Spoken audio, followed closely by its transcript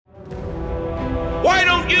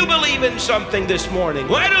you believe in something this morning?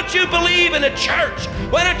 Why don't you believe in a church?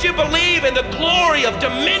 Why don't you believe in the glory of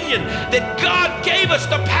dominion, that God gave us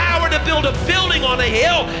the power to build a building on a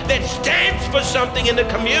hill that stands for something in the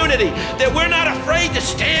community, that we're not afraid to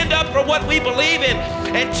stand up for what we believe in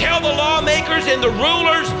and tell the lawmakers and the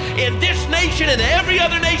rulers in this nation and every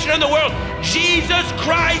other nation in the world, Jesus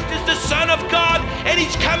Christ is the Son of God and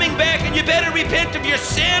He's coming back, and you better repent of your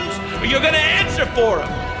sins or you're going to answer for them.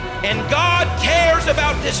 And God cares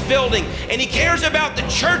about this building, and He cares about the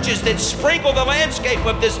churches that sprinkle the landscape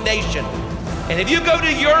of this nation. And if you go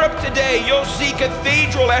to Europe today, you'll see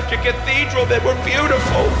cathedral after cathedral that were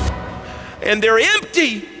beautiful, and they're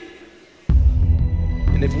empty.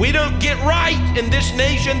 And if we don't get right in this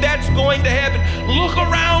nation, that's going to happen. Look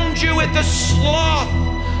around you at the sloth.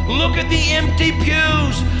 Look at the empty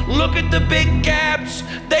pews. Look at the big gaps.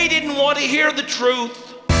 They didn't want to hear the truth.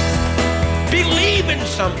 Believe in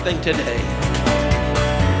something today.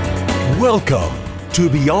 Welcome to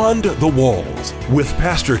Beyond the Walls with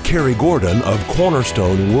Pastor Kerry Gordon of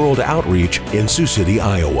Cornerstone World Outreach in Sioux City,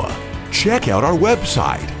 Iowa. Check out our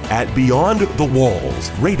website at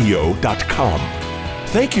beyondthewallsradio.com.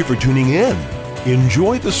 Thank you for tuning in.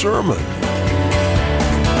 Enjoy the sermon.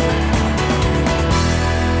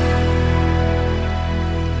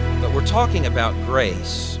 But we're talking about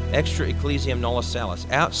grace. Extra ecclesiam nulla salus.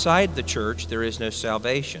 Outside the church, there is no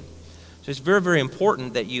salvation. So it's very, very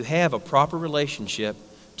important that you have a proper relationship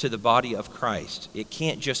to the body of Christ. It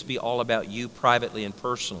can't just be all about you privately and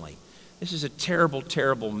personally. This is a terrible,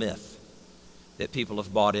 terrible myth that people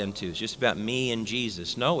have bought into. It's just about me and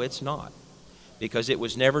Jesus. No, it's not. Because it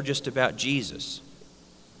was never just about Jesus.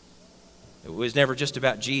 It was never just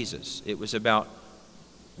about Jesus. It was about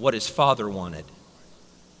what His Father wanted.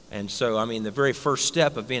 And so, the very first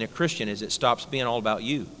step of being a Christian is it stops being all about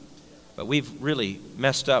you. But we've really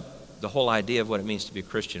messed up the whole idea of what it means to be a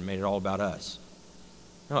Christian, made it all about us.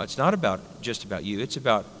 No, it's not just about you. It's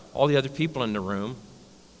about all the other people in the room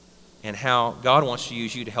and how God wants to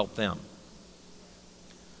use you to help them.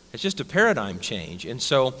 It's just a paradigm change. And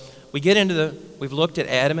so we've looked at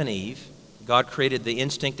Adam and Eve. God created the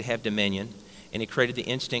instinct to have dominion, and He created the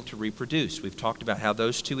instinct to reproduce. We've talked about how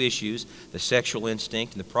those two issues, the sexual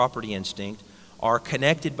instinct and the property instinct, are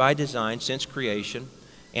connected by design since creation,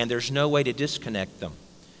 and there's no way to disconnect them.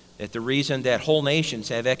 That the reason that whole nations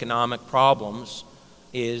have economic problems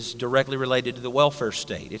is directly related to the welfare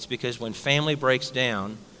state. It's because when family breaks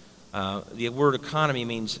down, the word economy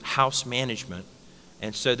means house management.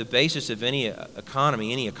 And so the basis of any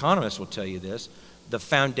economy, any economist will tell you this, the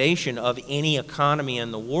foundation of any economy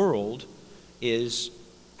in the world is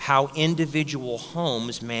how individual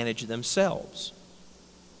homes manage themselves,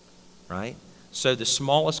 right? So the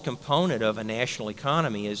smallest component of a national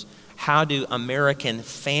economy is how do American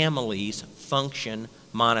families function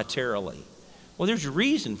monetarily? Well, there's a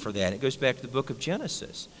reason for that. It goes back to the book of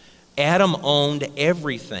Genesis. Adam owned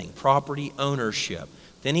everything, property ownership.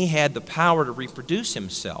 Then he had the power to reproduce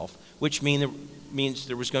himself, which means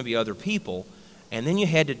there was going to be other people. And then you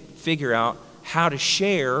had to figure out how to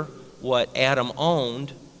share what Adam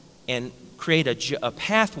owned and create a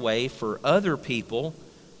pathway for other people,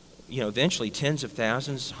 eventually tens of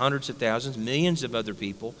thousands, hundreds of thousands, millions of other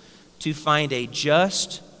people, to find a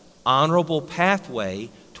just, honorable pathway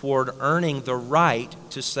toward earning the right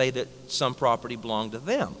to say that some property belonged to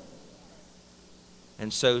them.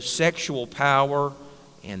 And so sexual power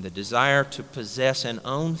and the desire to possess and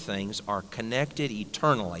own things are connected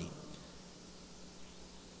eternally.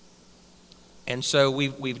 And so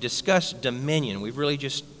we've discussed dominion. We've really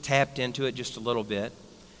just tapped into it just a little bit.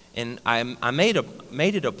 And I made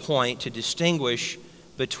it a point to distinguish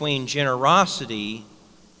between generosity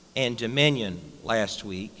and dominion last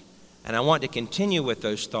week. And I want to continue with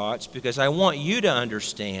those thoughts because I want you to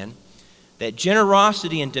understand that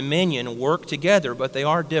generosity and dominion work together, but they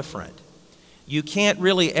are different. You can't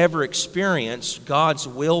really ever experience God's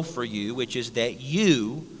will for you, which is that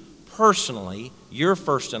you personally, your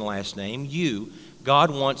first and last name, God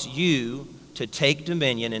wants you to take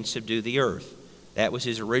dominion and subdue the earth. That was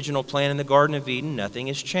His original plan in the Garden of Eden. Nothing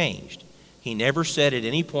has changed. He never said at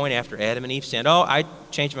any point after Adam and Eve said, "Oh, I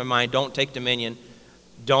changed my mind. Don't take dominion.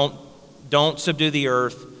 Don't subdue the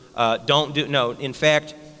earth. No." In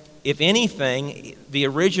fact, if anything, the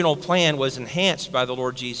original plan was enhanced by the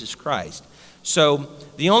Lord Jesus Christ. So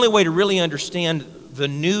the only way to really understand the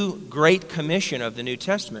new Great Commission of the New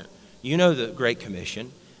Testament, the Great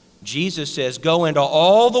Commission, Jesus says, "Go into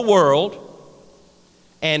all the world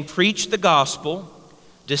and preach the gospel,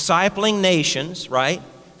 discipling nations," right?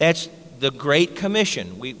 That's the Great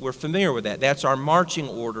Commission. We're familiar with that. That's our marching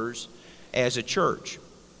orders as a church.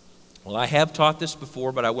 Well, I have taught this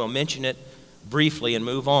before, but I will mention it briefly and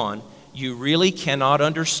move on. You really cannot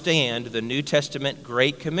understand the New Testament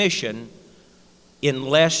Great Commission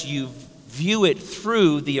unless you view it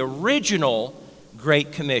through the original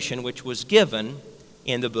Great Commission, which was given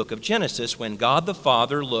in the book of Genesis when God the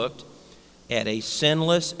Father looked at a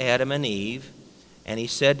sinless Adam and Eve, and he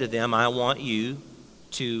said to them, I want you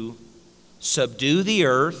to subdue the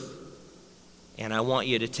earth, and I want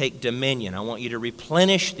you to take dominion. I want you to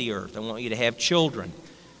replenish the earth. I want you to have children.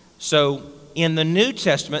 So in the New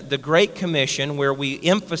Testament, the Great Commission, where we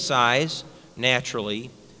emphasize, naturally,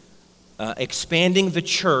 expanding the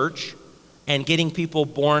church and getting people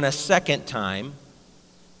born a second time,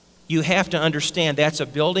 you have to understand that's a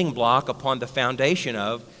building block upon the foundation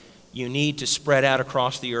of you need to spread out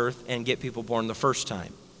across the earth and get people born the first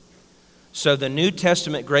time. So the New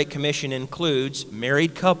Testament Great Commission includes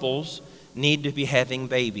married couples need to be having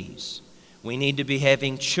babies. We need to be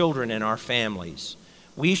having children in our families.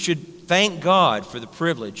 We should thank God for the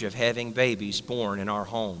privilege of having babies born in our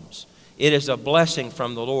homes. It is a blessing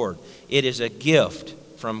from the Lord. It is a gift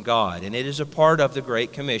from God, and it is a part of the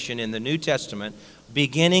Great Commission in the New Testament,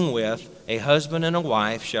 beginning with a husband and a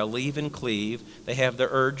wife shall leave and cleave, they have the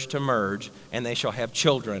urge to merge, and they shall have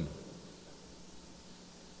children.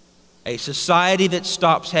 A society that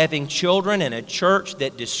stops having children and a church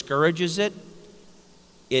that discourages it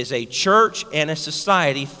is a church and a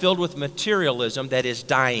society filled with materialism that is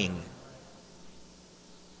dying.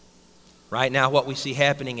 Right now, what we see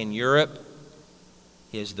happening in Europe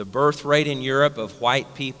is the birth rate in Europe of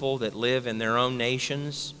white people that live in their own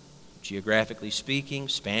nations, geographically speaking,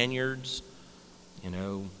 Spaniards,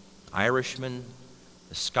 Irishmen,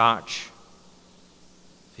 the Scotch,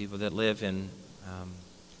 people that live in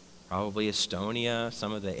probably Estonia,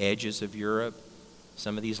 some of the edges of Europe,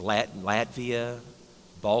 some of these Latvia,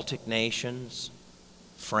 Baltic nations,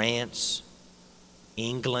 France,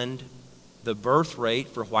 England. The birth rate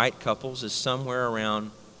for white couples is somewhere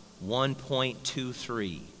around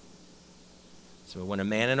 1.23. So when a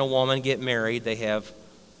man and a woman get married, they have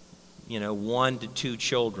 1 to 2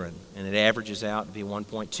 children, and it averages out to be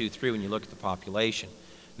 1.23 when you look at the population.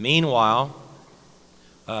 Meanwhile,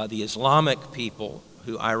 the Islamic people,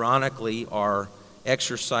 who ironically are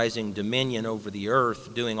exercising dominion over the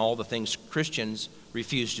earth, doing all the things Christians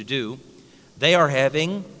refuse to do, they are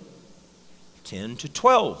having 10 to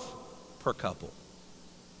 12 per couple.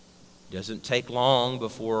 Doesn't take long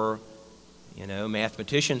before,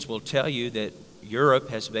 mathematicians will tell you that Europe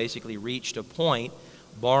has basically reached a point,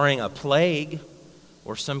 barring a plague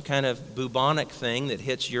or some kind of bubonic thing that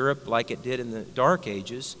hits Europe like it did in the Dark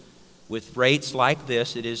Ages, with rates like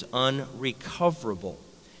this, it is unrecoverable.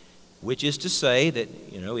 Which is to say that,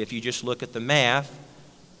 if you just look at the math,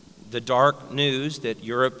 the dark news that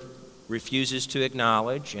Europe refuses to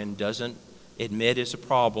acknowledge and doesn't admit is a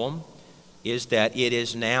problem is that it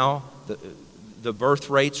is now, the birth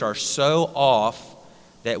rates are so off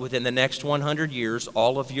that within the next 100 years,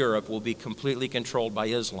 all of Europe will be completely controlled by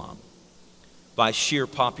Islam, by sheer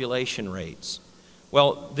population rates.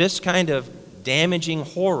 Well, this kind of damaging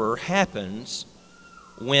horror happens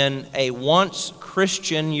when a once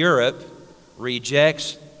Christian Europe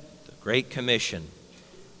rejects the Great Commission.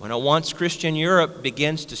 When a once Christian Europe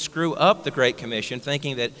begins to screw up the Great Commission,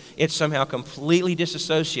 thinking that it's somehow completely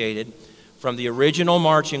disassociated from the original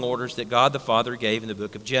marching orders that God the Father gave in the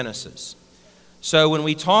book of Genesis. So when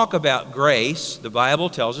we talk about grace, the Bible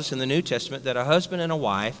tells us in the New Testament that a husband and a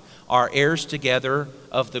wife are heirs together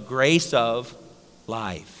of the grace of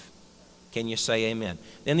life. Can you say amen?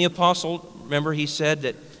 Then the apostle, remember he said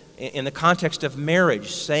that in the context of marriage,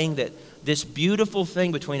 saying that this beautiful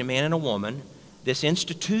thing between a man and a woman, this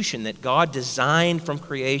institution that God designed from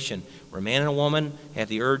creation, where a man and a woman have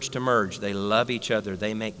the urge to merge, they love each other,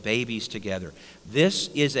 they make babies together. This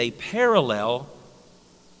is a parallel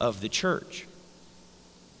of the church.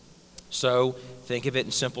 So think of it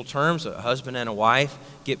in simple terms. A husband and a wife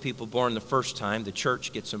get people born the first time. The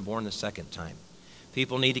church gets them born the second time.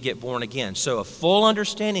 People need to get born again. So a full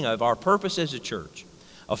understanding of our purpose as a church,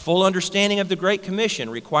 a full understanding of the Great Commission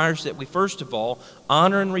requires that we first of all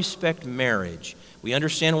honor and respect marriage. We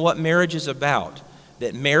understand what marriage is about,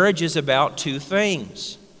 that marriage is about two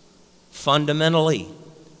things. Fundamentally,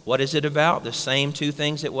 what is it about? The same two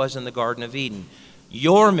things it was in the Garden of Eden.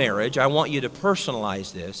 Your marriage, I want you to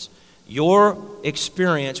personalize this, your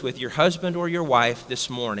experience with your husband or your wife this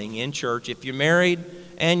morning in church. If you're married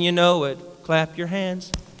and you know it, clap your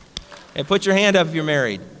hands and put your hand up if you're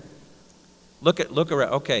married. Look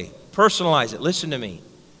around. Okay, personalize it. Listen to me.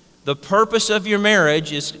 The purpose of your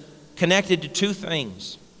marriage is connected to two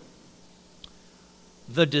things.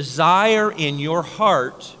 The desire in your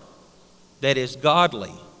heart that is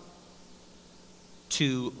godly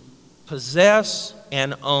to possess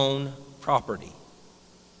and own property.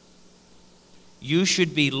 You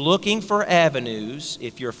should be looking for avenues,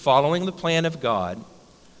 if you're following the plan of God,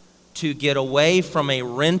 to get away from a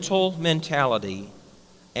rental mentality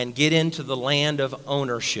and get into the land of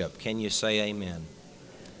ownership. Can you say amen?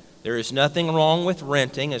 There is nothing wrong with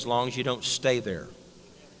renting as long as you don't stay there.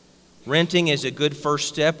 Renting is a good first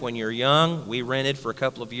step when you're young. We rented for a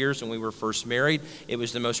couple of years when we were first married. It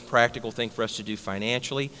was the most practical thing for us to do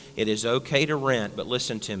financially. It is okay to rent, but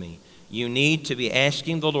listen to me. You need to be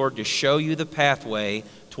asking the Lord to show you the pathway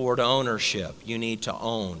toward ownership. You need to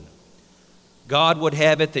own. God would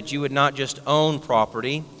have it that you would not just own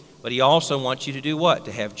property, but He also wants you to do what?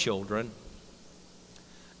 To have children.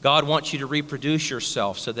 God wants you to reproduce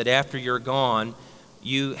yourself so that after you're gone,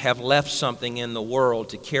 you have left something in the world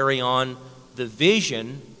to carry on the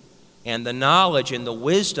vision and the knowledge and the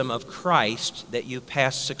wisdom of Christ that you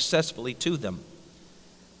passed successfully to them.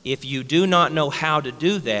 If you do not know how to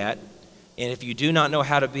do that, and if you do not know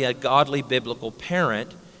how to be a godly biblical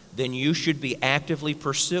parent, then you should be actively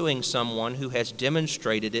pursuing someone who has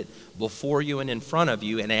demonstrated it before you and in front of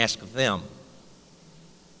you and ask them.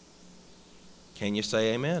 Can you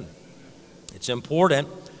say amen? It's important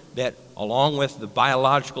that along with the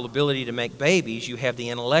biological ability to make babies, you have the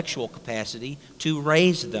intellectual capacity to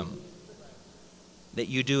raise them. That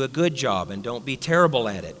you do a good job and don't be terrible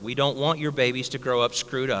at it. We don't want your babies to grow up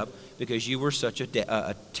screwed up because you were such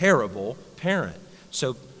a terrible parent.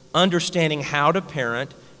 So understanding how to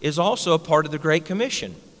parent is also a part of the Great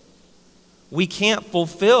Commission. We can't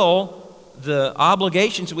fulfill the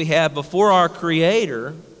obligations we have before our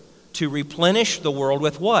Creator to replenish the world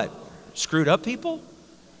with what? Screwed up people?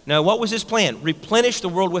 No, what was His plan? Replenish the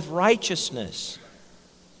world with righteousness.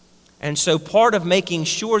 And so part of making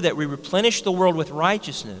sure that we replenish the world with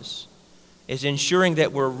righteousness is ensuring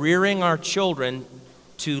that we're rearing our children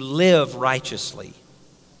to live righteously.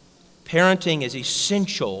 Parenting is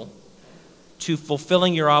essential to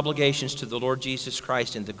fulfilling your obligations to the Lord Jesus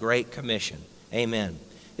Christ in the Great Commission. Amen.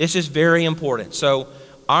 This is very important. So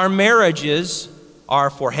our marriages are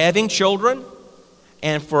for having children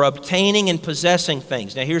and for obtaining and possessing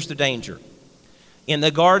things. Now here's the danger. In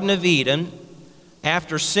the Garden of Eden,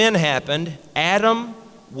 after sin happened, Adam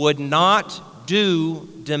would not do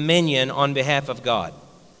dominion on behalf of God.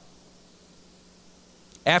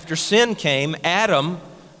 After sin came, Adam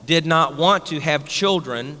did not want to have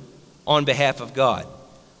children on behalf of God.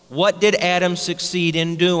 What did Adam succeed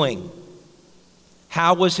in doing?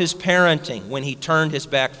 How was his parenting when he turned his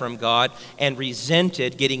back from God and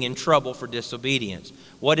resented getting in trouble for disobedience?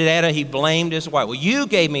 What did Adam? He blamed his wife. Well, you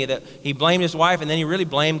gave me that. He blamed his wife, and then he really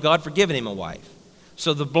blamed God for giving him a wife.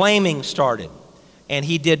 So the blaming started, and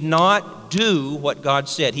he did not do what God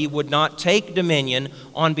said. He would not take dominion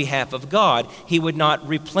on behalf of God. He would not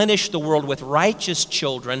replenish the world with righteous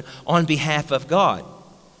children on behalf of God.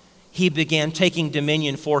 He began taking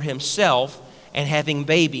dominion for himself and having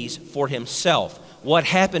babies for himself. What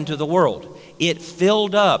happened to the world? It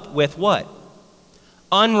filled up with what?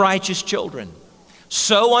 Unrighteous children.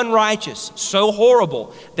 So unrighteous, so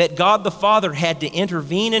horrible, that God the Father had to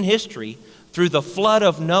intervene in history through the flood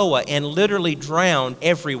of Noah and literally drowned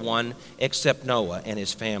everyone except Noah and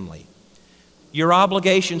his family. Your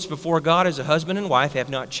obligations before God as a husband and wife have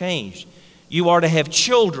not changed. You are to have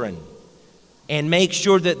children and make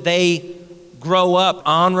sure that they grow up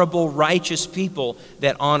honorable, righteous people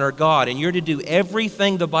that honor God. And you're to do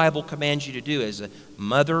everything the Bible commands you to do as a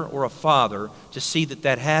mother or a father to see that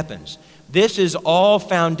that happens. This is all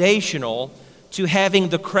foundational to having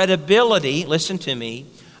the credibility, listen to me,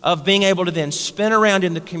 of being able to then spin around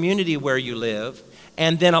in the community where you live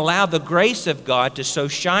and then allow the grace of God to so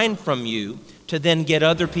shine from you to then get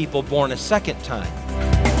other people born a second time.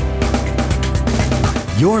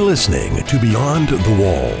 You're listening to Beyond the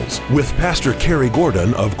Walls with Pastor Kerry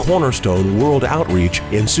Gordon of Cornerstone World Outreach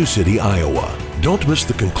in Sioux City, Iowa. Don't miss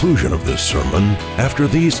the conclusion of this sermon after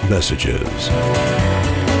these messages.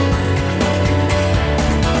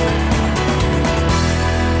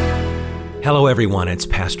 Hello everyone, it's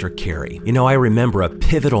Pastor Kerry. You know, I remember a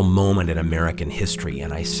pivotal moment in American history,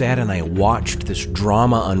 and I sat and I watched this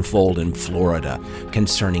drama unfold in Florida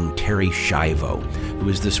concerning Terri Schiavo, who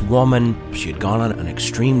was this woman. She had gone on an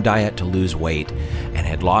extreme diet to lose weight and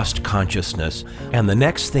had lost consciousness. And the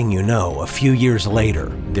next thing you know, a few years later,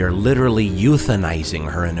 they're literally euthanizing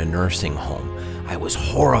her in a nursing home. I was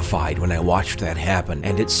horrified when I watched that happen,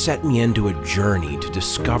 and it set me into a journey to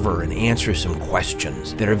discover and answer some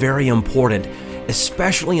questions that are very important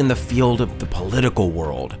especially in the field of the political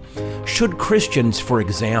world. Should Christians, for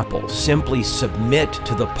example, simply submit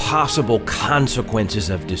to the possible consequences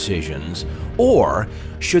of decisions, or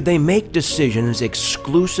should they make decisions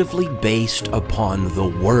exclusively based upon the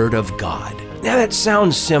Word of God? Now, that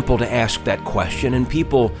sounds simple to ask that question, and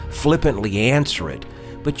people flippantly answer it,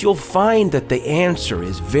 but you'll find that the answer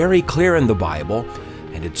is very clear in the Bible,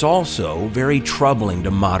 and it's also very troubling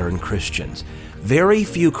to modern Christians. Very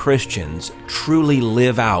few Christians truly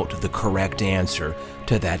live out the correct answer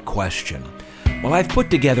to that question. Well, I've put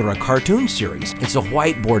together a cartoon series. It's a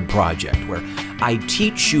whiteboard project where I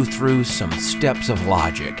teach you through some steps of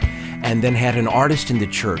logic and then had an artist in the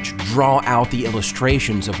church draw out the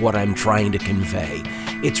illustrations of what I'm trying to convey.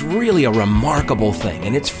 It's really a remarkable thing,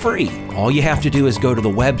 and it's free. All you have to do is go to the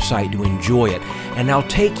website to enjoy it, and I'll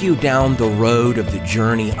take you down the road of the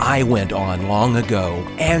journey I went on long ago,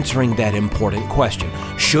 answering that important question.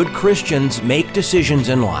 Should Christians make decisions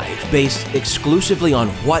in life based exclusively on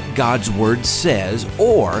what God's Word says,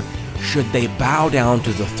 or should they bow down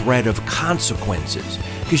to the threat of consequences?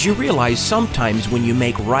 Because you realize sometimes when you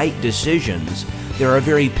make right decisions, there are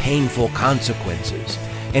very painful consequences.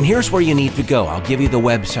 And here's where you need to go. I'll give you the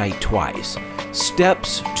website twice.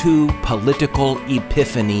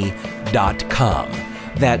 StepsToPoliticalEpiphany.com.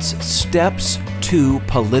 That's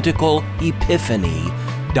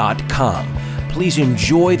StepsToPoliticalEpiphany.com. Please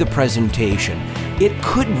enjoy the presentation. It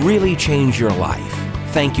could really change your life.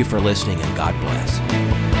 Thank you for listening, and God bless.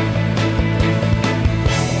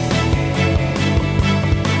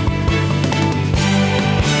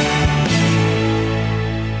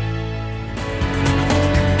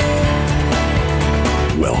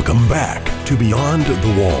 Welcome back to Beyond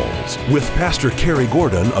the Walls with Pastor Kerry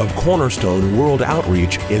Gordon of Cornerstone World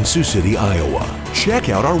Outreach in Sioux City, Iowa. Check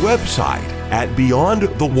out our website at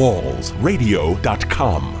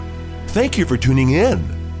beyondthewallsradio.com. Thank you for tuning in.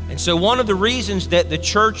 And so one of the reasons that the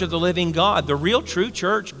Church of the Living God, the real true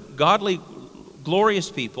church, godly, glorious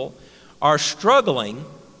people, are struggling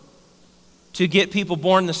to get people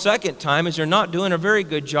born the second time is they're not doing a very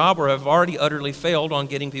good job or have already utterly failed on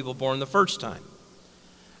getting people born the first time.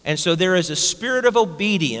 And so there is a spirit of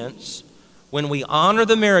obedience when we honor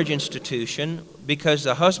the marriage institution, because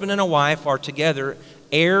the husband and a wife are together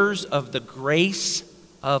heirs of the grace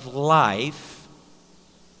of life,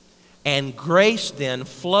 and grace then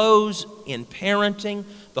flows in parenting.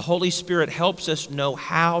 The Holy Spirit helps us know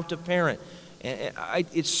how to parent. And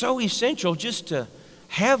it's so essential just to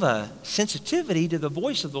have a sensitivity to the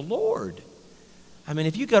voice of the Lord. I mean,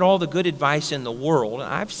 if you got all the good advice in the world,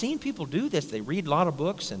 and I've seen people do this, they read a lot of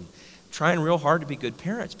books and trying real hard to be good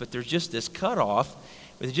parents, but there's just this cutoff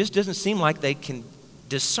where it just doesn't seem like they can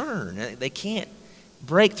discern. They can't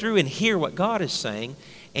break through and hear what God is saying,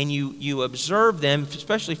 and you observe them,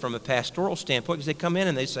 especially from a pastoral standpoint, because they come in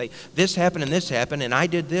and they say, this happened and I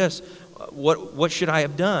did this. What should I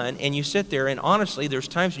have done? And you sit there, and honestly, there's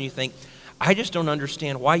times when you think, I just don't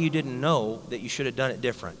understand why you didn't know that you should have done it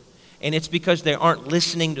different. And it's because they aren't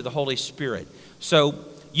listening to the Holy Spirit. So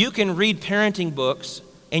you can read parenting books,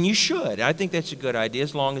 and you should. I think that's a good idea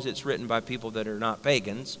as long as it's written by people that are not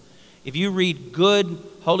pagans. If you read good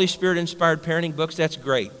Holy Spirit-inspired parenting books, that's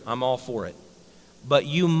great. I'm all for it. But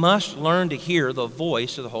you must learn to hear the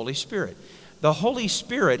voice of the Holy Spirit. The Holy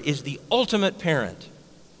Spirit is the ultimate parent.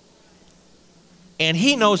 And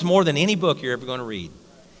He knows more than any book you're ever going to read.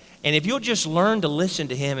 And if you'll just learn to listen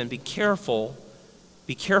to Him and be careful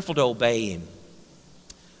to obey Him.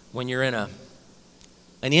 When you're in an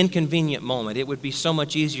inconvenient moment, it would be so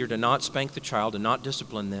much easier to not spank the child and not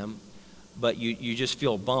discipline them, but you just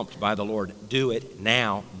feel bumped by the Lord. Do it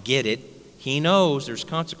now. Get it. He knows there's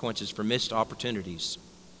consequences for missed opportunities.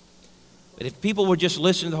 But if people would just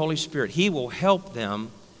listen to the Holy Spirit, He will help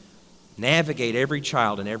them navigate every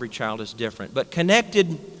child, and every child is different. But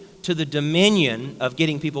connected to the dominion of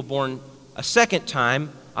getting people born a second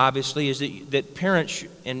time, obviously, is that parents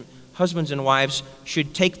and husbands and wives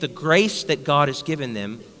should take the grace that God has given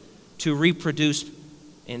them to reproduce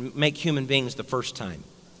and make human beings the first time.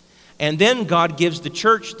 And then God gives the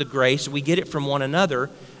church the grace. We get it from one another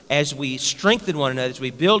as we strengthen one another, as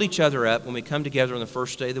we build each other up when we come together on the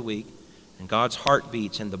first day of the week, and God's heart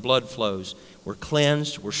beats and the blood flows. We're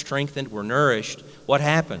cleansed, we're strengthened, we're nourished. What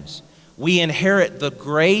happens? We inherit the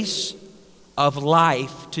grace of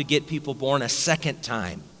life to get people born a second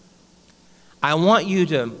time. I want you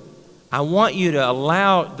to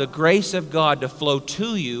allow the grace of God to flow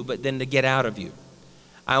to you, but then to get out of you.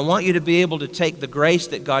 I want you to be able to take the grace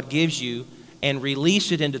that God gives you and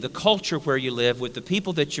release it into the culture where you live, with the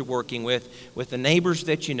people that you're working with the neighbors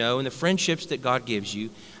that you know, and the friendships that God gives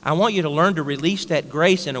you. I want you to learn to release that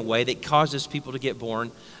grace in a way that causes people to get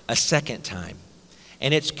born a second time.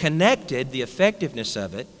 And it's connected, the effectiveness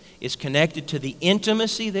of it is connected to the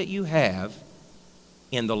intimacy that you have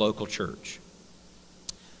in the local church.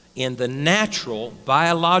 In the natural,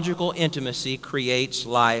 biological intimacy creates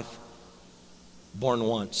life born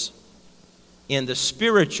once. In the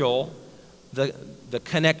spiritual, the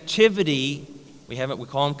connectivity, we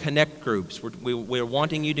call them connect groups. We're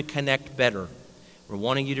wanting you to connect better. We're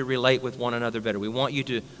wanting you to relate with one another better. We want you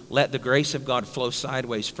to let the grace of God flow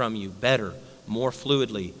sideways from you better, more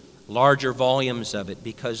fluidly, larger volumes of it,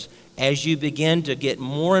 because as you begin to get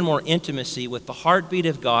more and more intimacy with the heartbeat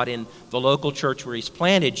of God in the local church where He's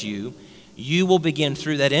planted you, you will begin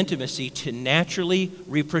through that intimacy to naturally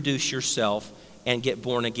reproduce yourself and get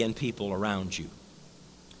born again people around you.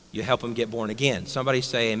 You help them get born again. Somebody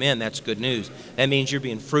say amen. That's good news. That means you're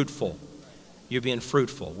being fruitful. You're being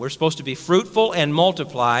fruitful. We're supposed to be fruitful and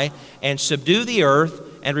multiply and subdue the earth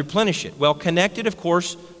and replenish it. Well, connected, of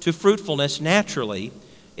course, to fruitfulness naturally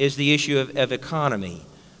is the issue of economy.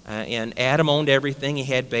 And Adam owned everything. He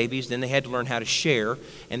had babies. Then they had to learn how to share.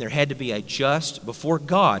 And there had to be a just, before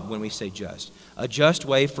God, when we say just, a just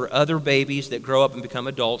way for other babies that grow up and become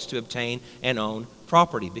adults to obtain and own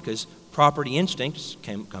property, because property instincts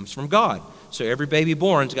comes from God. So every baby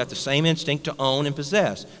born's got the same instinct to own and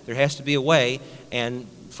possess. There has to be a way, and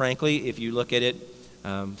frankly, if you look at it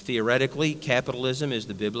theoretically, capitalism is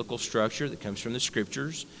the biblical structure that comes from the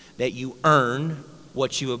Scriptures, that you earn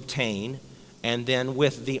what you obtain, and then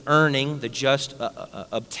with the earning, the just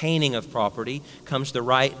obtaining of property, comes the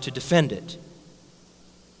right to defend it.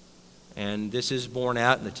 And this is borne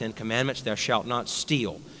out in the Ten Commandments, thou shalt not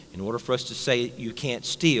steal. In order for us to say you can't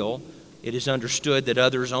steal, it is understood that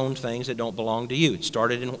others own things that don't belong to you. It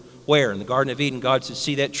started in where? In the Garden of Eden, God said,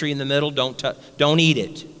 see that tree in the middle? Don't eat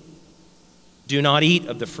it. Do not eat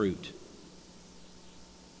of the fruit.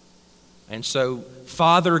 And so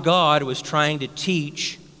Father God was trying to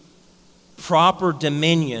teach proper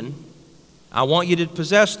dominion. I want you to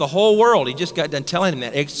possess the whole world. He just got done telling him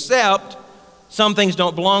that, except some things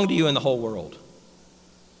don't belong to you in the whole world.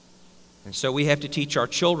 And so we have to teach our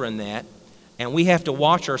children that, and we have to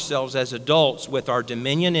watch ourselves as adults with our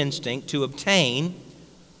dominion instinct to obtain,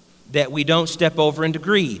 that we don't step over into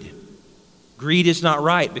greed. Greed is not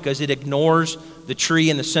right because it ignores the tree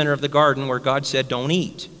in the center of the garden where God said don't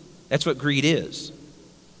eat. That's what greed is.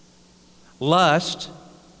 Lust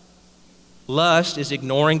is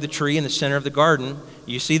ignoring the tree in the center of the garden.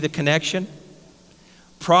 You see the connection?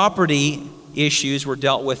 Property issues were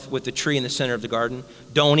dealt with the tree in the center of the garden.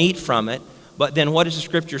 Don't eat from it. But then what does the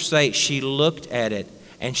Scripture say? She looked at it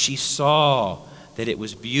and she saw that it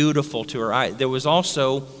was beautiful to her eye. There was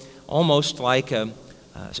also almost like a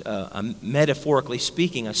metaphorically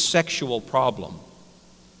speaking, a sexual problem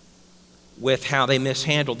with how they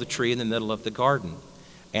mishandled the tree in the middle of the garden.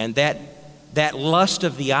 And that lust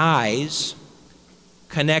of the eyes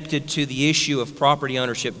connected to the issue of property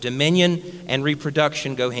ownership. Dominion and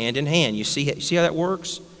reproduction go hand in hand. You see how that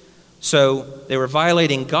works? So they were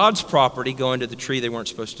violating God's property going to the tree they weren't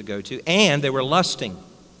supposed to go to, and they were lusting.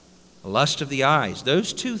 The lust of the eyes.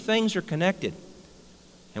 Those two things are connected.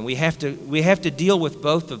 And we have to deal with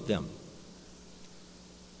both of them.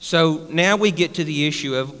 So now we get to the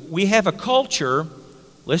issue of, we have a culture,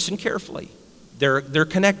 listen carefully, they're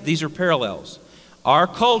connected, these are parallels. Our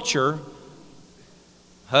culture,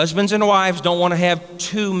 husbands and wives don't want to have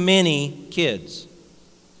too many kids.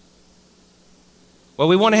 Well,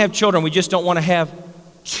 we want to have children, we just don't want to have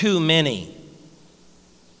too many.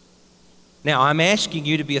 Now, I'm asking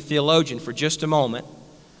you to be a theologian for just a moment.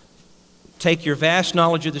 Take your vast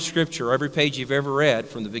knowledge of the Scripture, every page you've ever read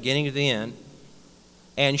from the beginning to the end,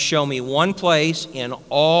 and show me one place in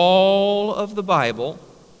all of the Bible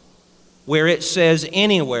where it says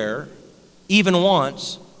anywhere, even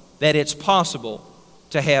once, that it's possible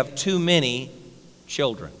to have too many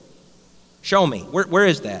children. Show me. Where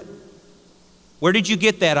is that? Where did you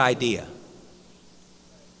get that idea?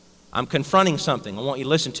 I'm confronting something. I want you to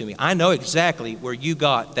listen to me. I know exactly where you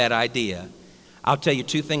got that idea. I'll tell you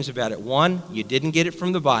two things about it. One, you didn't get it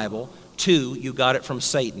from the Bible. Two, you got it from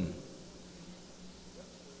Satan.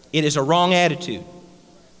 It is a wrong attitude.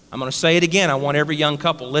 I'm going to say it again. I want every young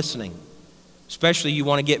couple listening, especially you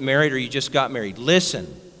want to get married or you just got married.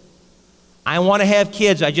 Listen, I want to have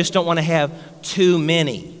kids. I just don't want to have too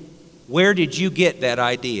many. Where did you get that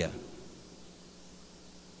idea?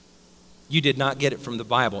 You did not get it from the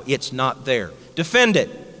Bible. It's not there. Defend it.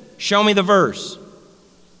 Show me the verse.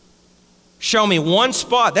 Show me one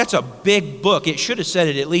spot. That's a big book. It should have said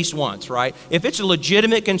it at least once, right? If it's a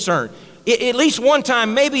legitimate concern, at least one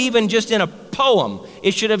time, maybe even just in a poem,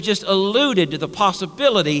 it should have just alluded to the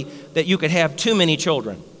possibility that you could have too many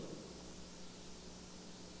children.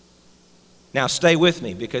 Now stay with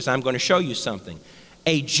me, because I'm going to show you something.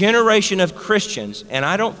 A generation of Christians, and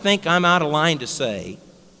I don't think I'm out of line to say,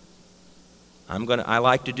 I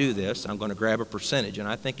like to do this, I'm going to grab a percentage, and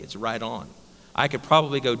I think it's right on. I could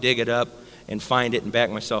probably go dig it up and find it and back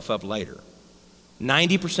myself up later.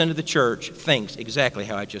 90% of the church thinks exactly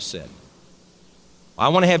how I just said. I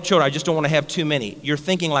want to have children, I just don't want to have too many. You're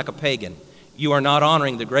thinking like a pagan. You are not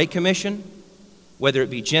honoring the Great Commission, whether it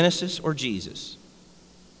be Genesis or Jesus.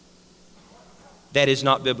 That is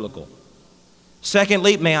not biblical.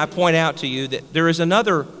 Secondly, may I point out to you that there is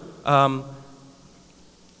another, how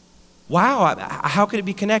could it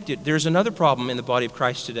be connected? There's another problem in the body of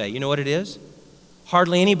Christ today. You know what it is?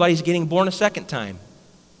 Hardly anybody's getting born a second time.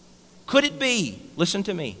 Could it be? Listen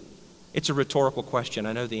to me. It's a rhetorical question.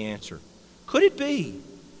 I know the answer. Could it be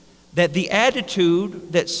that the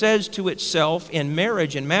attitude that says to itself in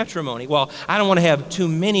marriage and matrimony, well, I don't want to have too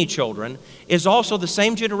many children, is also the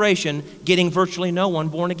same generation getting virtually no one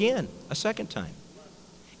born again a second time?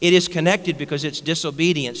 It is connected because it's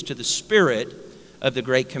disobedience to the spirit of the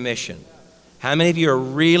Great Commission. How many of you are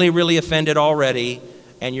really, really offended already,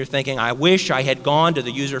 and you're thinking, I wish I had gone to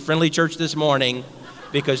the user-friendly church this morning,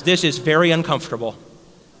 because this is very uncomfortable?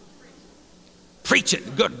 Preach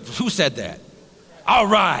it. Good. Who said that? All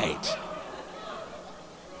right.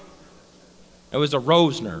 It was a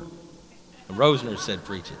Rosner. A Rosner said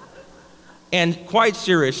preach it. And quite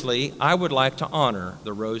seriously, I would like to honor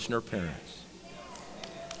the Rosner parents.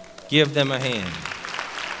 Give them a hand.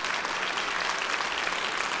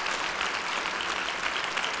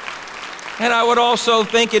 And I would also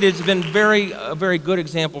think it has been a very good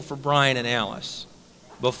example for Brian and Alice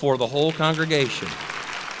before the whole congregation.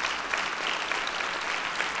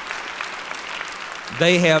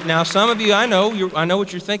 They have, now some of you, I know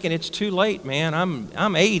what you're thinking, it's too late, man,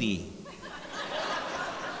 I'm 80.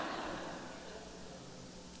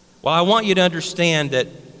 Well, I want you to understand that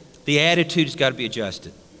the attitude's got to be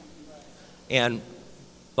adjusted. And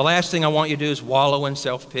the last thing I want you to do is wallow in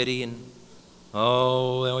self-pity and,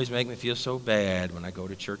 oh, they always make me feel so bad when I go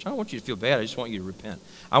to church. I don't want you to feel bad, I just want you to repent.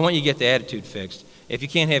 I want you to get the attitude fixed. If you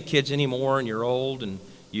can't have kids anymore and you're old and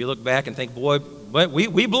you look back and think, boy, but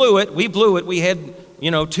we blew it. We had,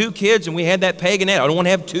 2 kids and we had that pagan attitude. I don't want to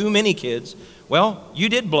have too many kids. Well, you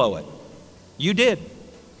did blow it. You did.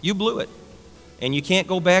 You blew it. And you can't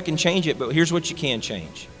go back and change it, but here's what you can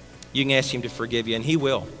change. You can ask him to forgive you, and he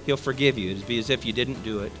will. He'll forgive you. It'll be as if you didn't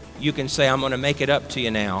do it. You can say, I'm going to make it up to you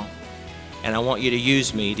now, and I want you to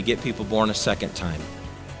use me to get people born a second time.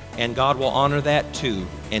 And God will honor that too,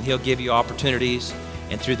 and he'll give you opportunities.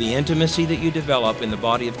 And through the intimacy that you develop in the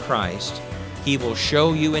body of Christ, he will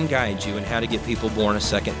show you and guide you in how to get people born a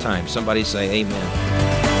second time. Somebody say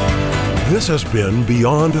amen. This has been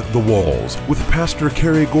Beyond the Walls with Pastor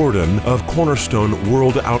Kerry Gordon of Cornerstone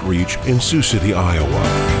World Outreach in Sioux City, Iowa.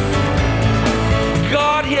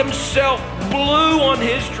 God himself blew on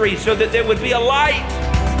history so that there would be a light.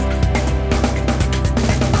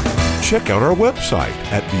 Check out our website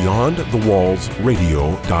at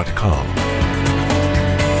beyondthewallsradio.com.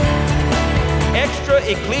 Extra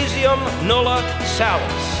ecclesiam nulla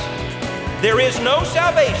salus. There is no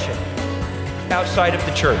salvation outside of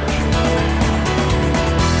the church.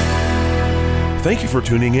 Thank you for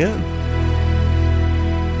tuning in.